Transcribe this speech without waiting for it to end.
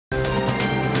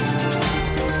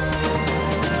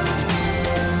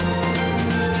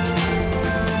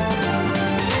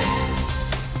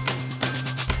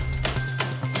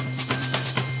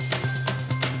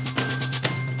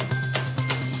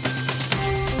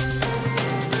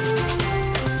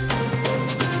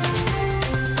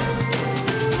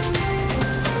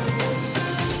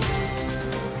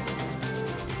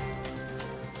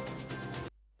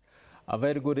A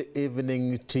very good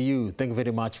evening to you. Thank you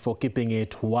very much for keeping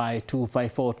it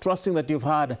Y254. Trusting that you've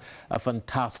had a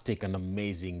fantastic and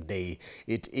amazing day.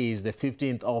 It is the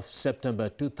 15th of September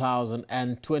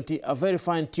 2020, a very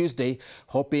fine Tuesday.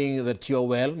 Hoping that you're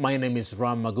well. My name is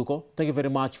Ram Maguko. Thank you very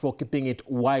much for keeping it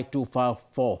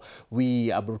Y254.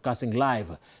 We are broadcasting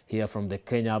live here from the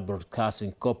Kenya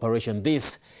Broadcasting Corporation.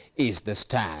 This is The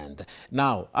Stand.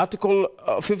 Now, Article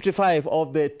 55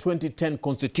 of the 2010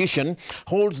 Constitution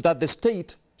holds that the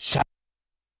state shall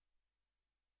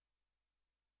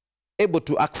be able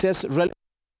to access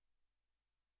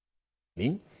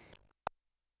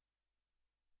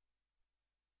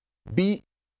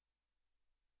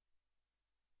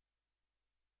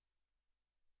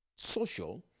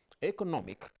social,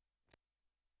 economic,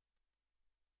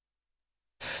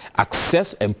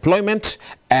 access employment,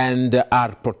 and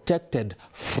are protected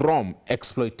from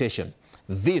exploitation.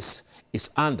 This is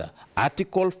under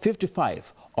Article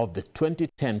 55 of the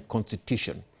 2010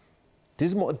 Constitution.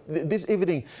 This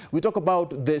evening, we talk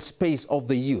about the space of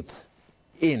the youth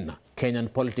in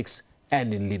Kenyan politics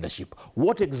and in leadership.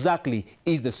 What exactly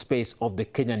is the space of the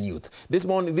Kenyan youth?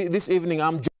 This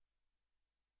evening,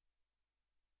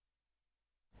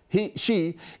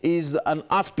 she is an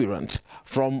aspirant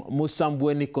from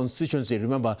Musambweni constituency.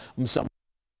 Remember, Musambweni,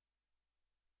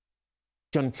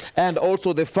 and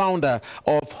also the founder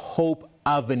of Hope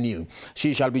Avenue.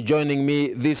 She shall be joining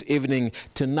me this evening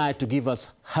tonight to give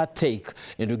us her take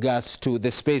in regards to the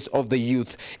space of the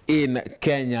youth in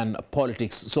Kenyan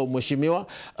politics. So, Mheshimiwa,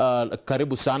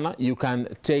 karibu sana. You can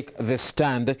take the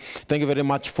stand. Thank you very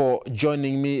much for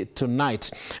joining me tonight.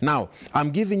 Now,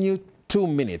 I'm giving you 2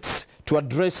 minutes to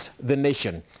address the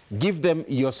nation. Give them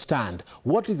your stand.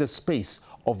 What is the space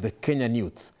of the Kenyan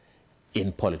youth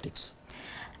in politics?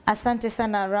 Asante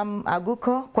sana Ram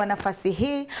Aguko kwa nafasi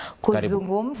hii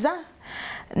kuzungumza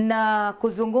na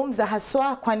kuzungumza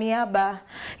haswa kwa niaba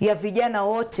ya vijana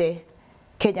wote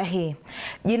Kenya hii.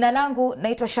 Jina langu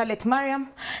naitwa Sharlet Mariam,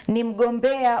 ni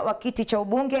mgombea wa kiti cha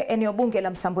ubunge eneo bunge la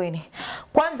Msambweni.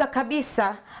 Kwanza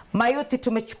kabisa, mayuthi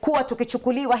tumechukua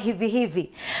tukichukuliwa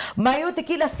hivi. Mayuthi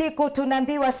kila siku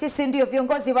tunaambiwa sisi ndio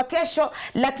viongozi wa kesho,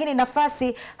 lakini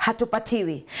nafasi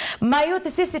hatupatiwi.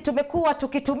 Mayuthi sisi tumekuwa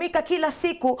tukitumika kila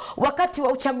siku, wakati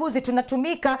wa uchaguzi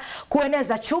tunatumika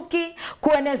kueneza chuki,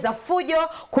 kueneza fujo,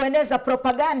 kueneza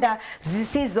propaganda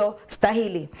zisizo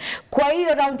stahili. Kwa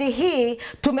hiyo raundi hii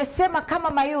tumesema kama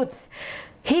mayuthi,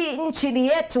 hii nchi ni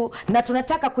yetu na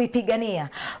tunataka kuipigania.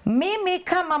 Mimi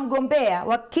kama mgombea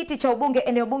wa kiti cha ubunge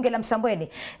eneo bunge la Msambweni,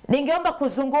 ningeomba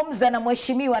kuzungumza na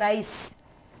Mheshimiwa Rais.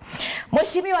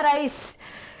 Mheshimiwa Rais,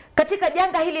 katika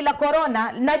janga hili la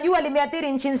corona, najua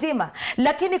limeathiri nchi nzima,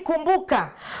 lakini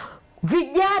kumbuka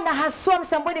vijana haswa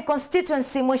Msambweni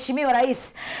constituency, Mheshimiwa Rais,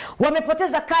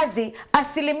 wamepoteza kazi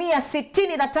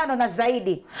 65% na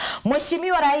zaidi.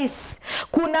 Mheshimiwa Rais,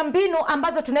 kuna mbinu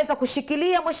ambazo tunaweza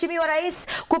kushikilia Mheshimiwa Rais,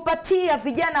 kupatia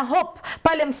vijana hope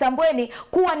pale Msambweni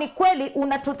kuwa ni kweli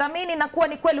unatuthamini na kuwa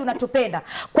ni kweli unatupenda.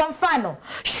 Kwa mfano,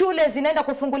 shule zinaenda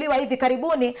kufunguliwa hivi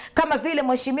karibuni kama vile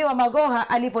Mheshimiwa Magoha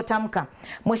alivyotamka.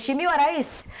 Mheshimiwa Rais,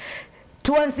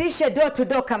 tuanzishe door to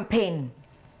door campaign.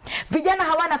 Vijana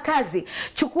hawana kazi,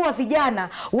 chukua vijana,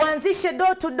 waanzishe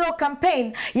door to door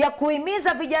campaign ya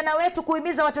kuhimiza vijana wetu,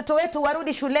 kuhimiza watoto wetu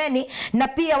warudi shuleni, na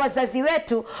pia wazazi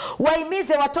wetu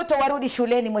wahimize watoto warudi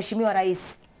shuleni. Mheshimiwa Rais,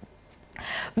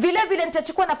 vile vile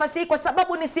nitachukua nafasi hii kwa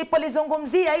sababu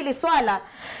nisipolizungumzia hili swala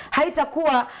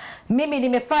haitakuwa mimi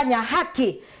nimefanya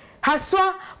haki,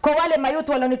 haswa kwa wale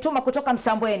mayuthi walionituma kutoka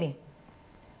Msambweni.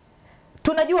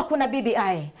 Tunajua kuna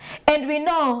BBI and we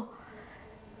know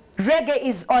reggae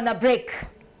is on a break.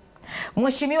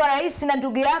 Mheshimiwa Rais na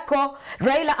ndugu yako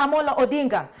Raila Amolo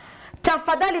Odinga,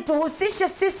 tafadhali tuhusishe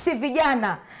sisi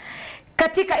vijana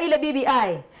katika ile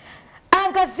BBI.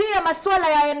 Angazia masuala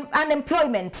ya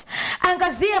unemployment,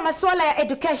 angazia masuala ya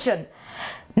education.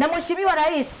 Na Mheshimiwa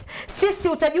Rais, sisi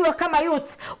utajua kama youth,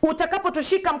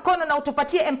 utakapotushika mkono na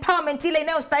utupatie empowerment ile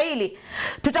inayostahili,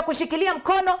 tutakushikilia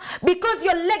mkono, because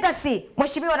your legacy,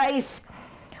 Mheshimiwa Rais,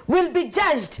 will be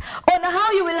judged on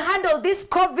how you will handle this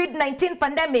COVID-19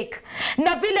 pandemic,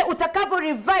 na vile utakavyo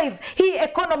revive hii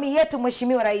economy yetu.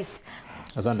 Mheshimiwa Rais,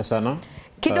 asante sana.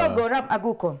 Kidogo Ram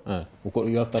Aguko,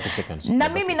 you have 30 seconds. Na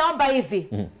mimi naomba hivi,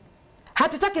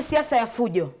 hatutaki siasa ya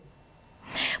fujo.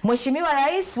 Mheshimiwa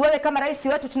Rais, wewe kama rais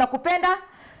wetu tunakupenda.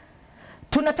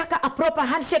 tunataka a proper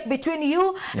handshake between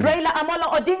you, Raila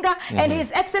Amolo Odinga, and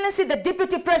His Excellency the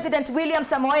Deputy President William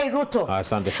Samoei Ruto.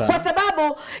 Asante sana. Kwa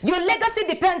sababu your legacy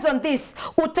depends on this.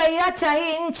 Utaiacha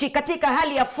hii nchi katika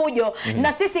hali ya fujo,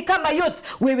 na sisi kama youth,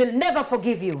 we will never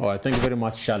forgive you. All right, thank you very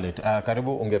much, Sharlet.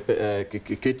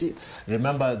 Karibu Kiti.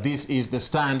 Remember, this is The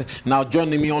Stand. Now,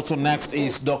 joining me also next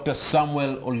is Dr.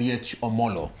 Samuel Oliech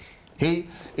Omolo. He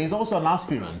is also an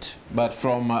aspirant, but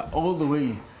from all the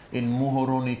way in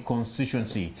Muhoroni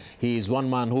constituency. He is one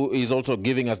man who is also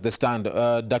giving us the stand.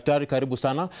 Daktari, karibu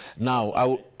sana. Now,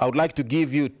 I would like to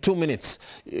give you 2 minutes.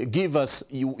 Give us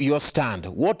your stand.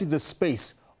 What is the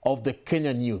space of the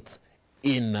Kenyan youth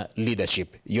in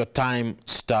leadership? Your time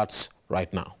starts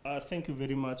right now. Thank you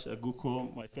very much,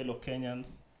 Aguko, my fellow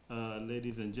Kenyans,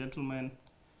 ladies and gentlemen.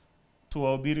 To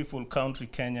our beautiful country,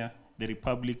 Kenya, the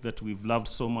republic that we've loved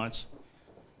so much,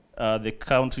 the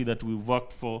country that we've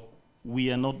worked for,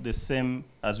 we are not the same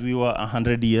as we were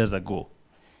 100 years ago.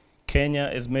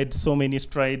 Kenya has made so many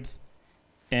strides,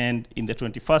 and in the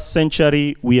 21st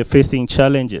century, we are facing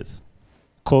challenges,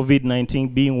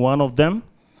 COVID-19 being one of them.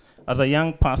 As a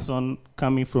young person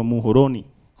coming from Muhoroni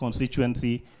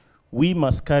constituency, we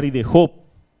must carry the hope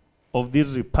of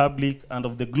this republic and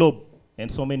of the globe, and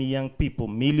so many young people,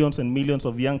 millions and millions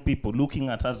of young people looking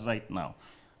at us right now.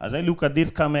 As I look at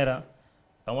this camera,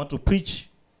 I want to preach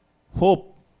hope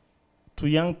to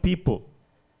young people.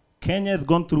 Kenya has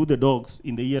gone through the dogs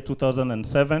in the year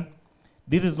 2007.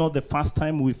 This is not the first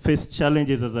time we faced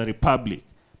challenges as a republic,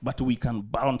 but we can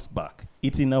bounce back.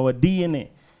 It's in our DNA.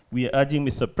 We are urging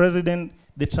Mr. President,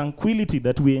 the tranquility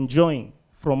that we're enjoying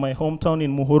from my hometown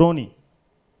in Muhoroni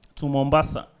to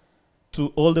Mombasa,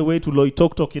 to all the way to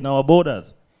Loitoktok in our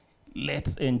borders.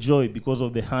 Let's enjoy because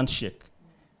of the handshake.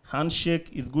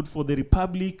 Handshake is good for the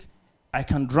republic. I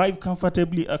can drive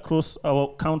comfortably across our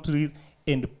countries,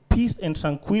 and peace and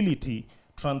tranquility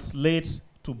translate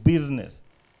to business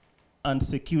and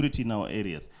security in our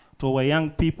areas. To our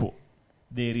young people,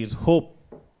 there is hope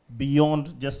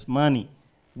beyond just money.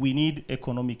 We need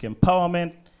economic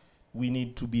empowerment. We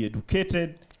need to be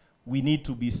educated. We need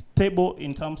to be stable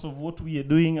in terms of what we are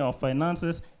doing, our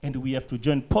finances, and we have to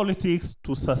join politics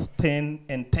to sustain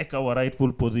and take our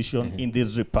rightful position in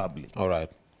this republic. All right.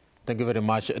 Thank you very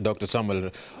much, Dr.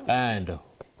 Samuel. And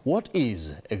what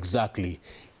is exactly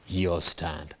your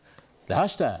stand? The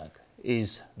hashtag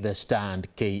is The Stand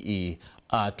KE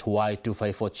at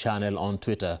Y254 channel on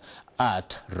Twitter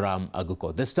at Ram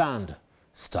Aguko. The Stand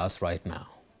starts right now.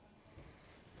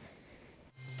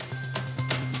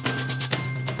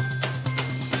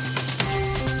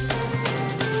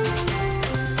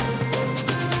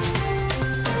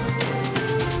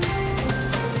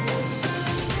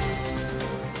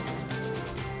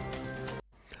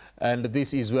 And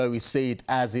this is where we say it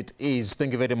as it is.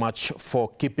 Thank you very much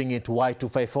for keeping it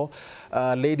Y254.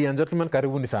 Ladies and gentlemen,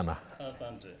 karibuni sana.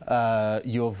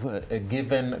 You've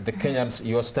given the Kenyans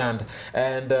your stand,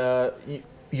 and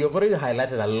you've already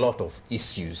highlighted a lot of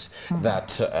issues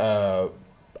that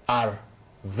are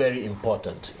very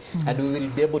important, and we will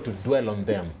be able to dwell on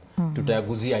them.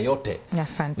 Tutayaguzia yote.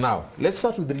 Now, let's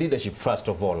start with the leadership first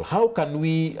of all. How can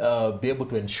we be able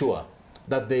to ensure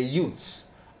that the youths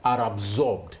are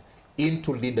absorbed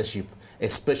into leadership,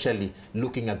 especially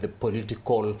looking at the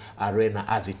political arena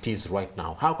as it is right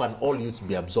now? How can all youths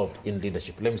be absorbed in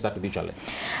leadership? Let me start with you, Sharlet.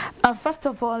 First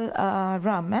of all,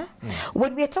 Ram,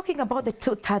 when we are talking about the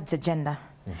 2/3 agenda,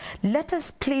 let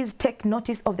us please take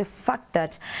notice of the fact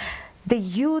that the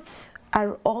youth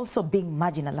are also being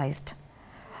marginalized.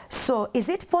 So is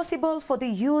it possible for the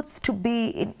youth to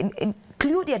be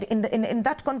included in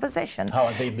that conversation? How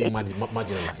are they being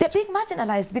marginalized? They're being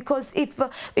marginalized because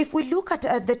if we look at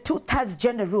the 2/3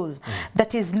 gender rule,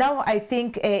 that is now, I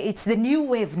think, it's the new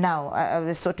wave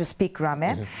now, so to speak,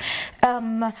 Ram.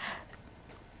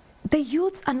 The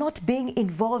youths are not being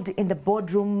involved in the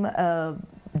boardroom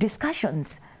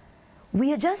discussions.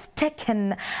 We are just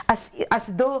taken as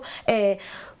though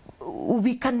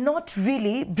we cannot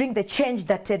really bring the change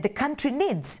that the country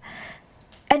needs.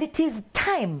 And it is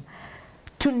time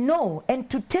to know and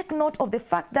to take note of the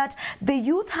fact that the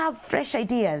youth have fresh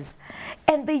ideas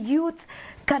and the youth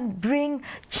can bring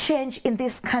change in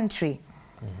this country.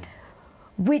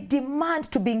 We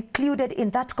demand to be included in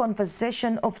that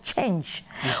conversation of change.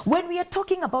 When we are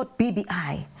talking about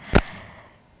BBI,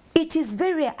 it is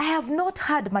very, I have not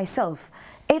heard myself,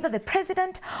 either the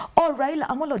president or Raila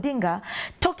Amolo Odinga,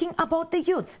 talking about the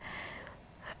youth.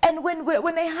 And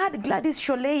when I heard Gladys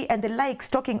Sholei and the likes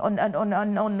talking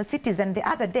on Citizen the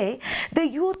other day, the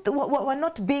youth were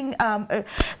not being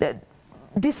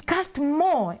discussed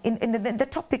more in the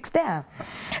topics there.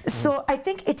 So I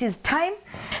think it is time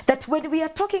that when we are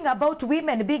talking about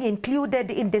women being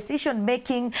included in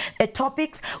decision-making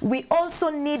topics, we also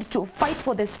need to fight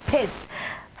for the space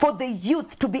for the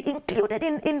youth to be included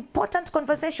in important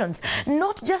conversations,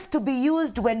 not just to be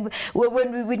used when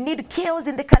we need chaos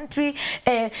in the country,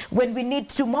 when we need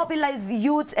to mobilize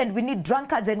youth and we need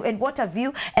drunkards and what have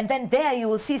you, and then there you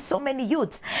will see so many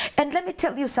youths. And let me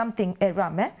tell you something,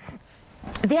 Ram,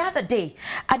 the other day,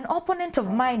 an opponent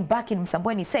of mine back in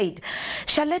Msambweni said,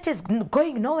 Sharlet is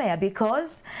going nowhere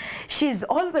because she's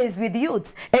always with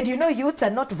youths. And you know, youths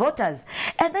are not voters.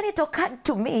 And then it occurred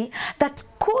to me that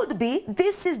could be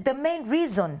this is the main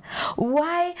reason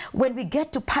why when we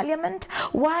get to parliament,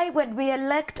 why when we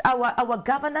elect our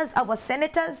governors, our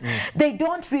senators, they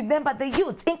don't remember the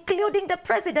youths, including the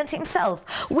president himself.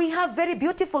 We have very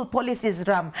beautiful policies,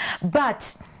 Ram,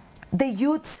 but the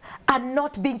youths are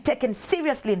not being taken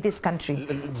seriously in this country.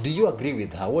 Do you agree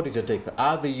with her? What is your take?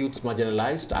 Are the youths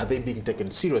marginalized? Are they being taken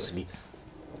seriously?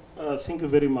 Thank you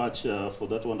very much for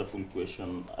that wonderful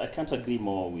question. I can't agree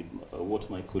more with what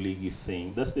my colleague is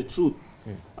saying. That's the truth.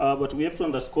 But we have to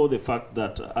underscore the fact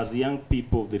that as young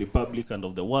people of the Republic and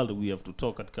of the world, we have to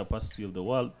talk at capacity of the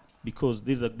world because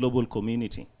this is a global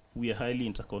community. We are highly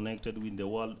interconnected with the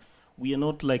world. We are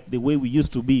not like the way we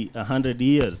used to be 100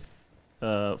 years.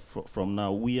 From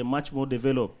now. We are much more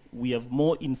developed. We have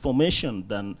more information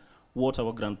than what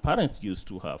our grandparents used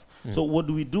to have. So what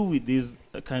do we do with this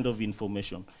kind of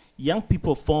information? Young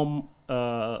people form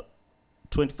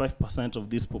 25%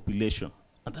 of this population,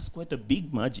 and that's quite a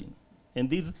big margin. And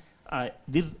these are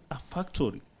a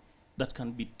factory that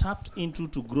can be tapped into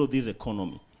to grow this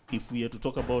economy. If we are to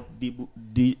talk about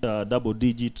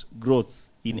double-digit growth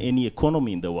in any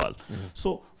economy in the world.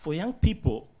 So for young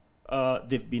people,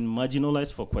 they've been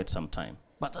marginalized for quite some time.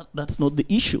 But that's not the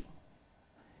issue.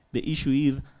 The issue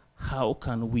is how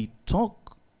can we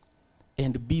talk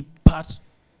and be part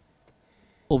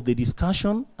of the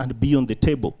discussion and be on the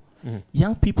table.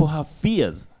 Young people have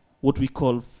fears, what we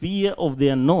call fear of the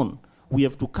unknown. We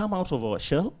have to come out of our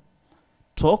shell,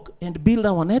 talk and build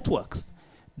our networks.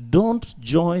 Don't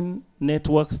join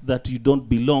networks that you don't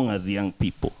belong as young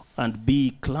people and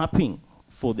be clapping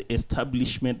for the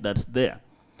establishment that's there.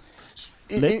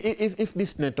 If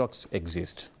these networks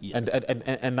exist, yes.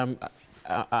 and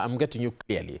I'm getting you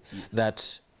clearly, yes,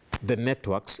 that the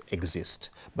networks exist,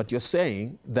 but you're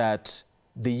saying that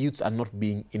the youths are not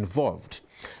being involved,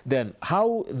 then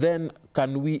how then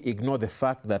can we ignore the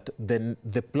fact that then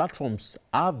the platforms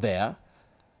are there,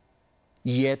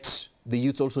 yet the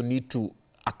youths also need to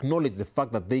acknowledge the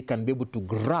fact that they can be able to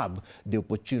grab the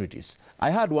opportunities?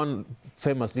 I heard one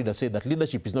famous leader say that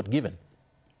leadership is not given,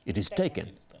 it is taken.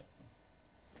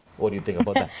 What do you think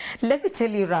about that? Let me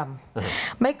tell you, Ram.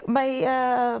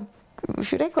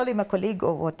 Should I call him a colleague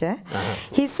or what?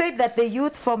 He said that the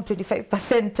youth form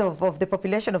 25% of the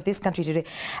population of this country today.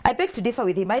 I beg to differ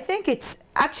with him. I think it's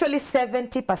actually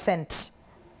 70%.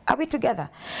 Are we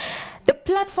together? The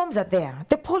platforms are there.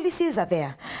 The policies are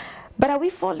there. But are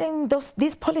we following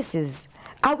these policies?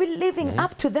 Are we living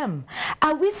up to them?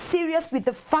 Are we serious with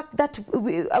the fact that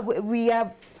we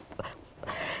are...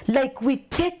 like we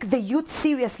take the youth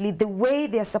seriously the way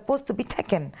they are supposed to be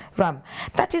taken, Ram?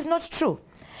 That is not true.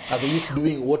 Are the youth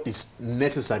doing what is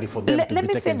necessary for them to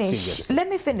be taken seriously? Let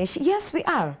me finish. Yes, we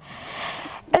are.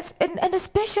 And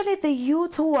especially the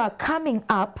youth who are coming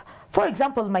up, for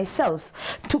example,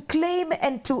 myself, to claim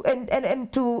and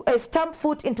to stamp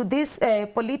foot into these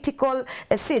political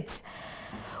seats.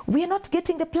 We are not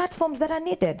getting the platforms that are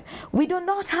needed. We do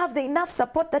not have the enough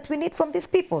support that we need from these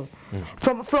people,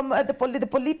 from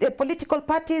the political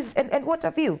parties and what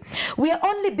have you. We are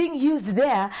only being used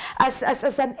there as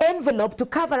an envelope to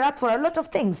cover up for a lot of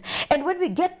things. And when we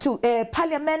get to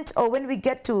parliament or when we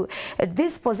get to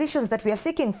these positions that we are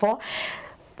seeking for,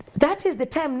 that is the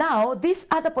time now. These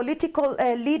other political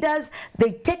leaders,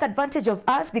 they take advantage of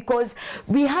us because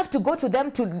we have to go to them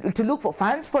to look for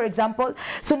funds, for example.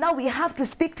 So now we have to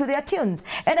speak to their tunes.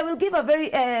 And I will give a very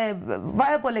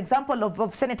viable example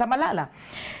of Senator Malala.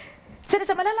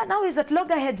 Senator Malala now is at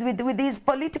loggerheads with his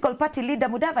political party leader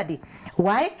Mudavadi.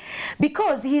 Why?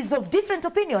 Because he's of different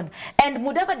opinion, and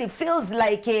Mudavadi feels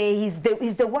like he's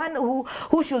the one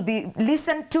who should be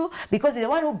listened to because he's the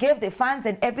one who gave the funds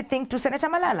and everything to Senator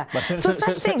Malala. But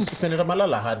Senator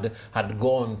Malala had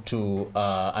gone to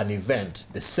an event,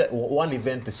 the same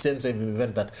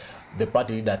event that the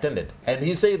party leader attended, and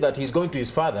he said that he's going to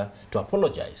his father to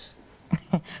apologize.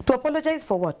 To apologize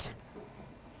for what?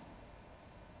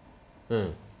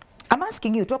 I'm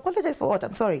asking you, to apologize for what?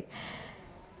 I'm sorry.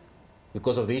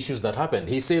 because of the issues that happened.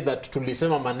 He said that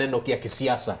tulisema maneno ya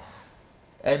kisiasa.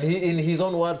 And in his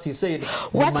own words, he said,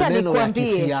 wacha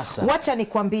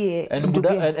nikwambie,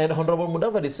 and Honorable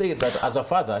Mudavadi said that as a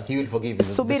father, he will forgive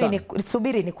his son.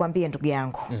 Subiri nikwambie ndugu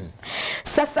yangu.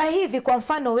 Sasa hivi kwa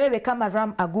mfano wewe kama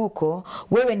Ram Aguko,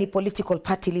 wewe ni political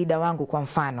party leader wangu kwa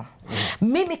mfano.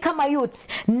 Mimi kama youth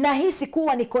nahisi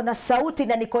kuwa niko na sauti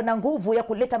na niko na nguvu ya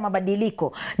kuleta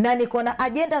mabadiliko na niko na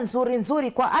agenda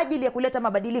nzuri kwa ajili ya kuleta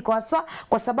mabadiliko haswa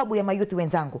kwa sababu ya mayouth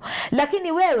wenzangu.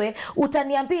 Lakini wewe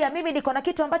utaniambia mimi niko na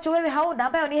kitu ambacho wewe hauna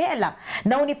ambayo ni hela,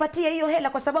 na unipatie hiyo hela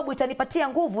kwa sababu itanipatia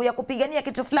nguvu ya kupigania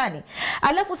kitu fulani.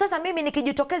 Alafu sasa mimi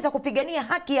nikijitokeza kupigania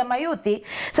haki ya mayouth,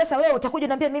 sasa wewe utakuja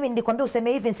niambia mimi nilikwambia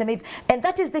useme hivi niseme hivi. And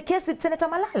that is the case with Senator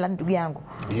Malala, ndugu yangu.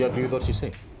 Do you agree with what she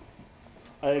said?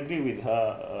 I agree with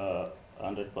her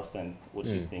 100% what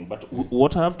she's saying. But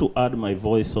what I have to add my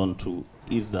voice on to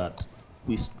is that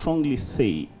we strongly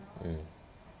say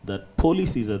that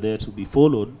policies are there to be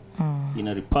followed in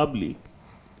a republic,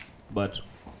 but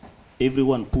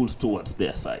everyone pulls towards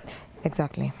their side.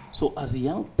 Exactly. So as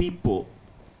young people,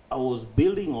 I was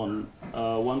building on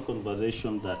one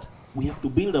conversation that we have to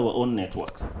build our own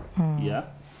networks. Yeah.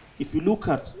 If you look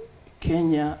at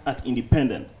Kenya at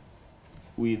independence,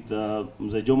 with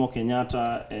Mzee Jomo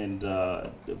Kenyatta and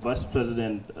Vice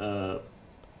President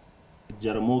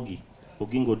Jaramogi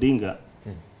Oginga Odinga,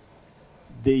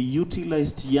 they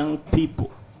utilized young people,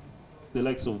 the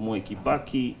likes of Moi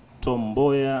Kibaki, Tom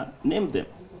Mboya, name them,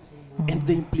 and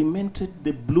they implemented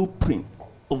the blueprint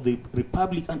of the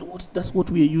republic, and that's what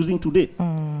we are using today.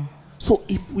 So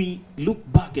if we look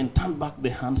back and turn back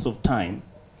the hands of time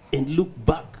and look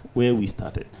back where we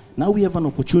started, now we have an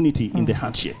opportunity in the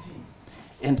handshake.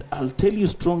 And I'll tell you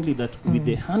strongly that with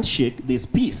the handshake, there's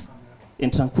peace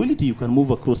and tranquility. You can move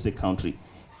across the country.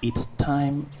 It's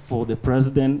time for the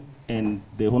president and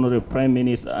the honorable prime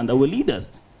minister and our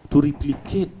leaders to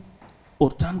replicate or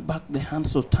turn back the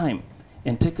hands of time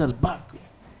and take us back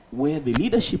where the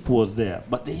leadership was there,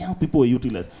 but the young people were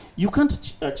utilized. You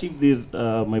can't achieve this,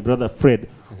 my brother Fred,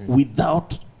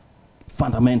 without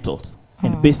fundamentals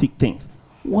and basic things.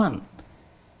 One,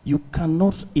 you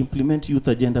cannot implement youth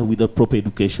agenda without proper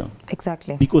education.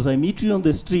 Exactly. Because I meet you on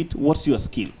the street, what's your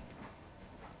skill?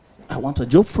 I want a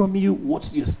job from you,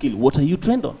 what's your skill? What are you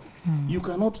trained on? You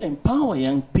cannot empower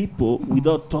young people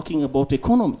without talking about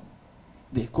economy.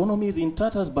 The economy is in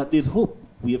tatters, but there's hope.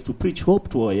 We have to preach hope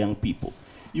to our young people.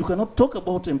 You cannot talk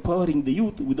about empowering the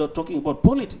youth without talking about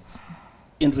politics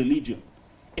and religion.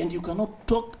 And you cannot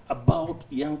talk about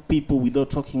young people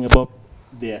without talking about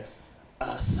their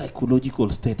psychological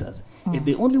status. And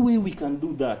the only way we can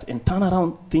do that and turn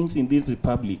around things in this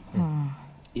republic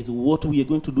is what we are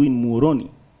going to do in Muhoroni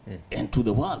and to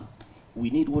the world. We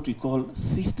need what we call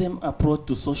system approach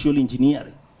to social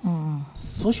engineering.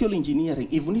 Social engineering,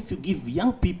 even if you give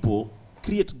young people,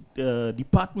 create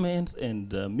departments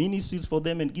and ministries for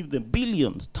them and give them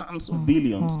billions, tons of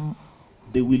billions,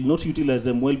 they will not utilize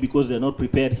them well because they're not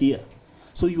prepared here.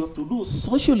 So you have to do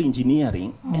social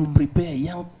engineering and prepare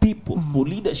young people for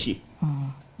leadership.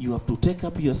 You have to take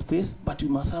up your space, but you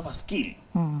must have a skill,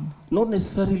 not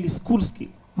necessarily school skill.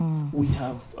 We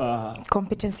have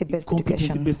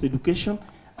competency-based education,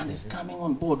 and it's coming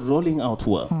on board, rolling out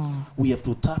well. We have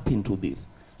to tap into this.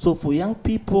 So for young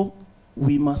people,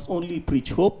 we must only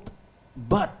preach hope,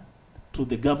 but to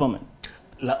the government.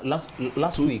 Last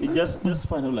week. Just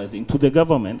finalizing, to the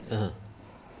government,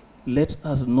 let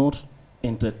us not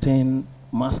entertain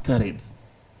masquerades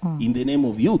in the name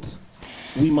of youth.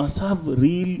 We must have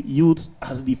real youth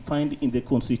as defined in the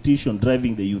Constitution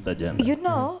driving the youth agenda.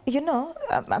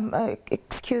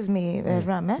 Excuse me,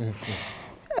 Ram.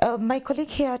 My colleague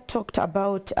here talked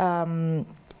about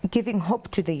giving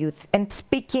hope to the youth and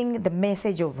speaking the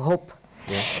message of hope.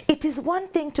 Yeah. It is one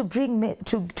thing to bring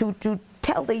to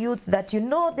tell the youth that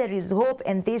there is hope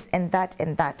and this and that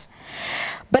and that.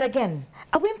 But again,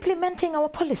 are we implementing our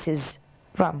policies,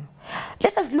 Ram?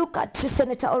 Let us look at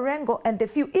Senator Orengo and the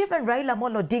few, even Raila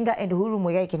Amolo Odinga and Uhuru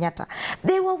Muigai Kenyatta.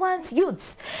 They were once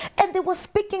youths, and they were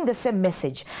speaking the same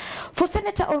message. For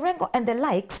Senator Orengo and the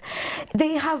likes,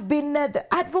 they have been the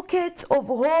advocates of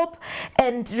hope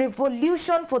and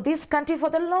revolution for this country for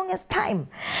the longest time.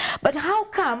 But how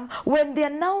come when they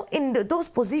are now in those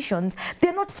positions,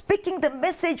 they're not speaking the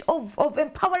message of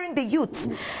empowering the youths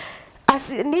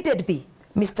as needed be?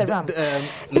 Mr. Ram,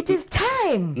 it is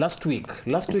time. Last week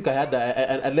I had,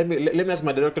 let me ask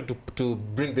my director to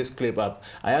bring this clip up.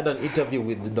 I had an interview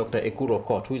with Dr. Ekuro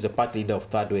Kot, who is a party leader of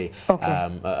Third Way,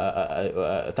 Third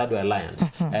Way Alliance,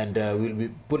 and we'll be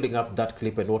pulling up that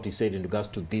clip and what he said in regards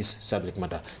to this subject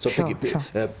matter. So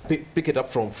pick it up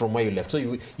from where you left. So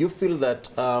you feel that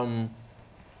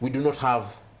we do not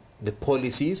have the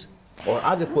policies, or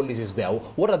are the policies there?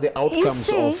 What are the outcomes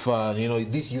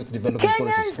of these youth development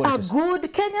policies?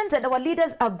 Kenyans and our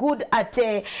leaders are good at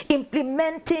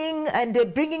implementing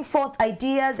and bringing forth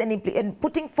ideas and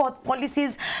putting forth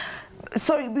policies.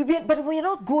 Sorry, but we're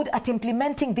not good at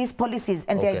implementing these policies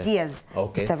and the ideas.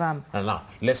 Okay. Mr. Ram. And now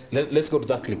let's go to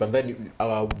that clip, and then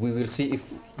we will see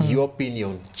if your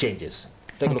opinion changes.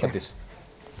 Take a look at this.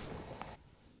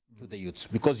 To the youths,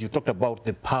 because you talked about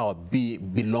the power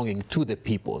belonging to the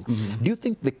people. Do you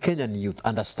think the Kenyan youth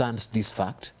understands this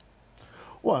fact?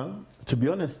 Well, to be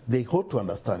honest, they ought to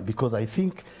understand, because I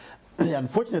think the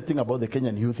unfortunate thing about the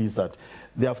Kenyan youth is that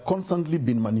they have constantly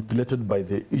been manipulated by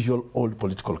the usual old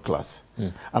political class.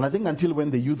 And I think until when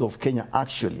the youth of Kenya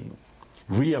actually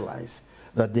realize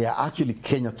that they are actually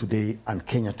Kenya today and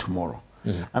Kenya tomorrow.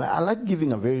 And I like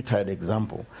giving a very tired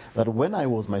example, that when I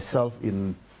was myself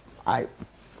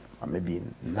maybe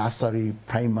in nursery,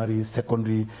 primary,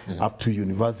 secondary, up to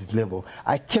university level,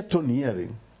 I kept on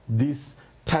hearing this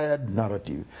tired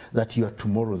narrative that you are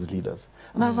tomorrow's leaders.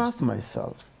 And I've asked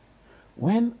myself,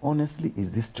 when honestly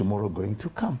is this tomorrow going to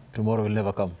come? Tomorrow will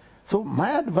never come. So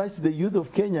my advice to the youth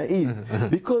of Kenya is,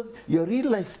 because your real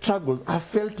life struggles are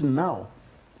felt now,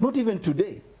 not even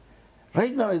today.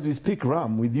 Right now as we speak,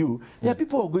 Ram, with you, there are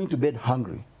people who are going to bed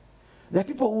hungry. There are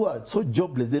people who are so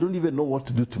jobless, they don't even know what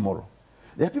to do tomorrow.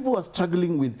 There are people who are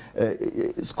struggling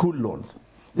with school loans.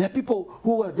 There are people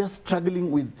who are just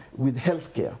struggling with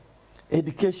health care,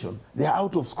 education. They are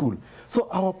out of school. So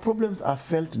our problems are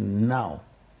felt now.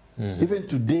 Even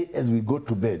today as we go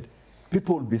to bed,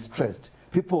 people will be stressed.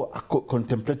 People are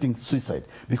contemplating suicide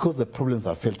because the problems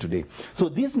are felt today. So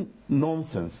this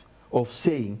nonsense of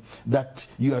saying that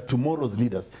you are tomorrow's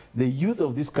leaders, the youth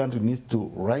of this country needs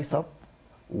to rise up,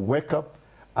 wake up,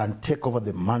 and take over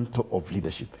the mantle of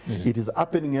leadership. It is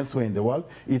happening elsewhere in the world.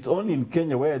 It's only in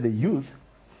Kenya where the youth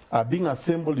are being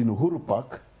assembled in Uhuru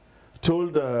Park,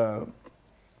 told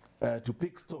to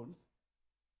pick stones.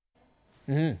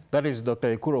 That is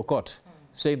Dr. Ekuro Kot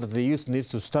saying that the youth needs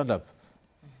to stand up.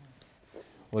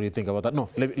 What do you think about that? No,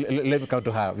 let me come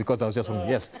to her, because I was just wondering.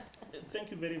 Yes.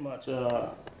 Thank you very much.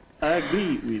 I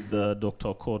agree with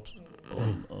Dr. Kot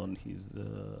on his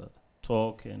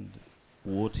talk and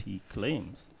what he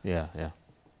claims. Yeah.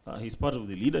 He's part of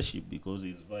the leadership because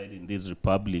he's vital in this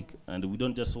republic, and we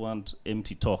don't just want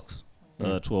empty talks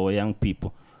to our young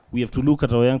people. We have to look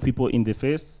at our young people in the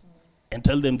face and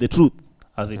tell them the truth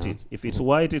as it is. If it's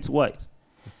white, it's white.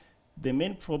 The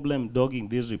main problem dogging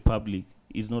this republic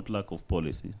is not lack of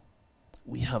policy.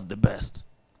 We have the best.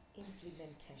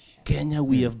 Implementation. Kenya,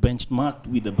 we have benchmarked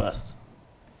with the best.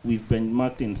 We've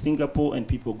benchmarked in Singapore, and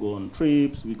people go on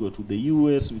trips. We go to the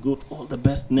US. We go to all the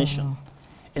best nations.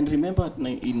 And remember, in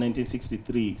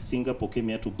 1963, Singapore came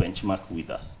here to benchmark with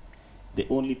us. The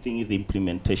only thing is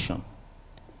implementation.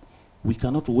 We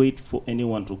cannot wait for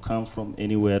anyone to come from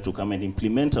anywhere to come and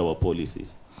implement our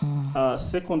policies.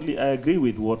 Secondly, I agree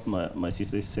with what my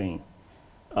sister is saying.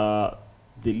 The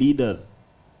leaders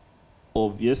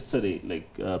of yesterday,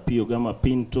 like Piogama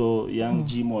Pinto, young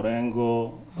G.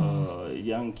 Morango,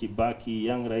 young Kibaki,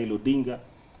 young Raila Odinga,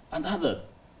 and others,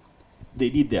 they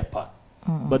did their part.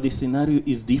 But the scenario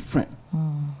is different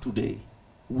today.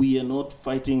 We are not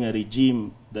fighting a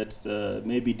regime that's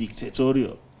maybe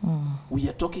dictatorial. We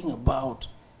are talking about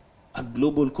a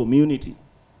global community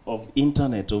of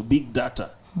internet, of big data,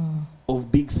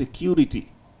 of big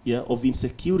security, of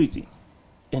insecurity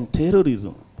and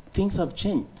terrorism. Things have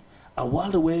changed. A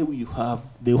world where you have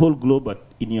the whole globe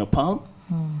in your palm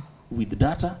with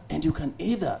data, and you can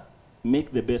either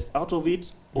make the best out of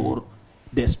it or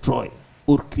destroy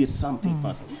or create something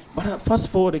fancy. But fast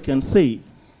forward, I can say,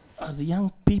 as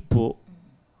young people,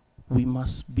 we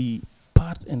must be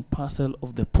part and parcel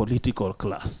of the political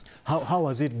class. How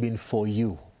has it been for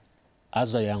you,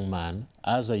 as a young man,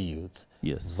 as a youth,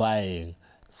 vying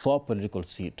for a political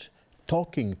seat,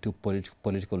 talking to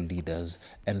political leaders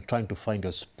and trying to find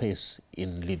your space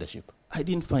in leadership? I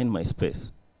didn't find my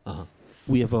space.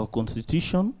 We have our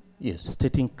constitution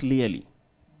stating clearly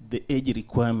the age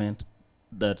requirement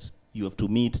that you have to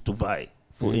meet to vie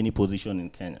for any position in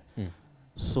Kenya.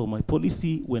 So my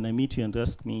policy, when I meet you and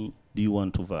ask me, do you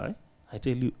want to vie? I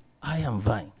tell you, I am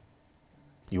vying.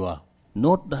 You are?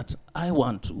 Not that I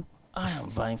want to. I am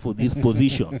vying for this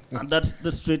position. And that's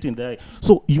straight in the eye.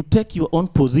 So you take your own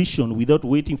position without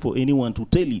waiting for anyone to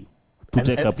tell you to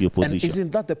take up your position. And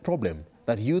isn't that the problem?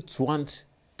 That youths want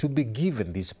to be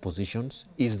given these positions?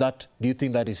 Do you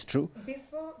think that is true?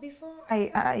 Before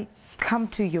I come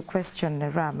to your question,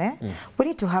 Ram, we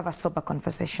need to have a sober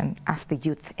conversation as the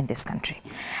youth in this country.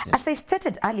 As I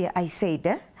stated earlier, I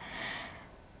said,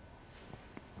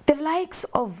 the likes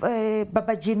of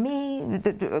Baba Jimmy,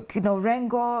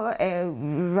 Rengo,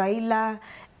 Raila,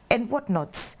 and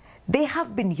whatnots, they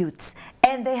have been youths,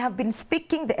 and they have been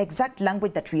speaking the exact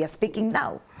language that we are speaking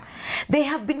now. They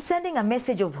have been sending a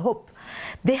message of hope.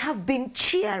 They have been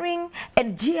cheering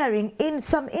and jeering in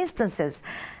some instances,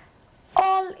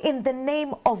 all in the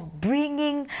name of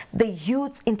bringing the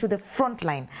youth into the front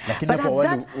line. Lakini kwa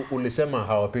wale ulisema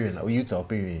hawapewi youth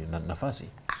hawapewi nafasi.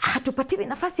 Hatupatiwi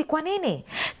nafasi kwa nini?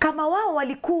 Kama wao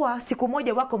walikuwa siku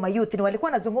moja wako mayouth ni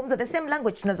walikuwa nazungumza the same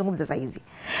language tunazungumza saa hizi.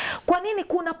 Kwa nini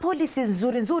kuna policies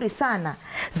nzuri sana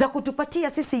za kutupatia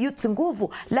sisi youth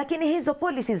nguvu, lakini hizo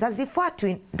policies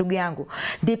hazifuatwi ndugu yangu?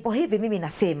 Ndipo hivi mimi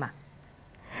nasema,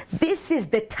 this is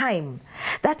the time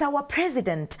that our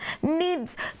president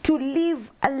needs to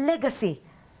leave a legacy.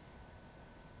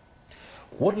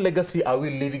 What legacy are we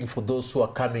leaving for those who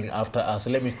are coming after us?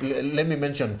 Let me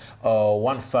mention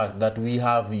one fact, that we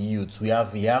have youths, we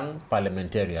have young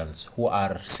parliamentarians who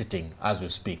are sitting as we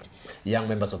speak, young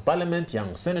members of parliament,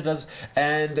 young senators,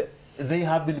 and they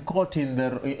have been caught in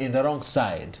the wrong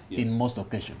side in most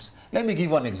occasions. Let me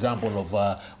give you an example of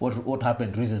what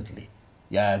happened recently.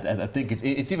 Yeah, I think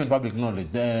it's even public knowledge.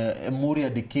 The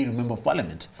Muria Dikir, member of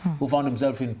parliament, who found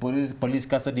himself in police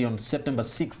custody on September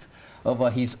 6th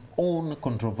over his own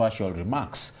controversial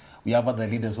remarks. We have other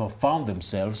leaders who have found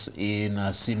themselves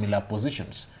in similar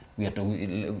positions. We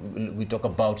talk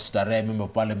about Starehe, member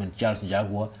of parliament, Charles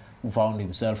Njagua, who found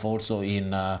himself also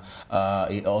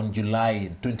on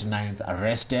July 29th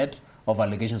arrested of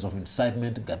allegations of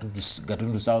incitement.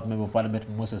 Gatundu South, member of parliament,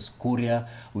 Moses Kuria.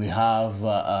 We have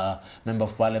member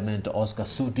of parliament, Oscar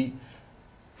Suti.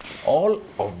 All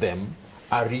of them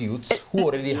are youths who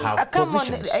already have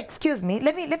positions. On, excuse me,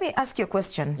 let me ask you a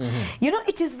question. You know,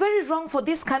 it is very wrong for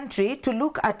this country to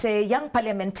look at young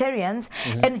parliamentarians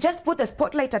and just put a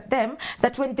spotlight at them,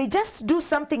 that when they just do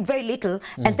something very little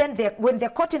and then when they're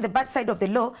caught in the bad side of the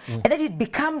law and then it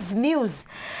becomes news.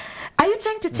 Are you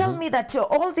trying to tell me that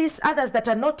all these others that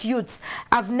are not youths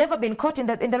have never been caught in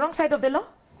the wrong side of the law?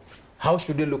 How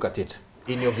should you look at it,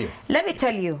 in your view? Let me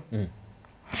tell you.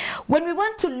 When we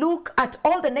want to look at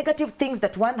all the negative things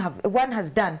that one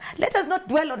has done, let us not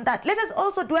dwell on that. Let us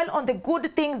also dwell on the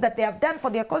good things that they have done for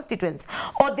their constituents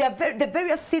or the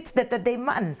various seats that they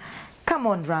man. Come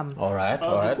on, Ram. All right,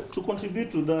 all right. To contribute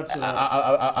to that...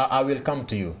 I will come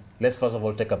to you. Let's first of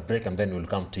all take a break and then we'll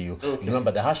come to you. Okay.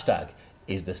 Remember, the hashtag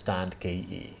is the stand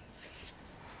KE.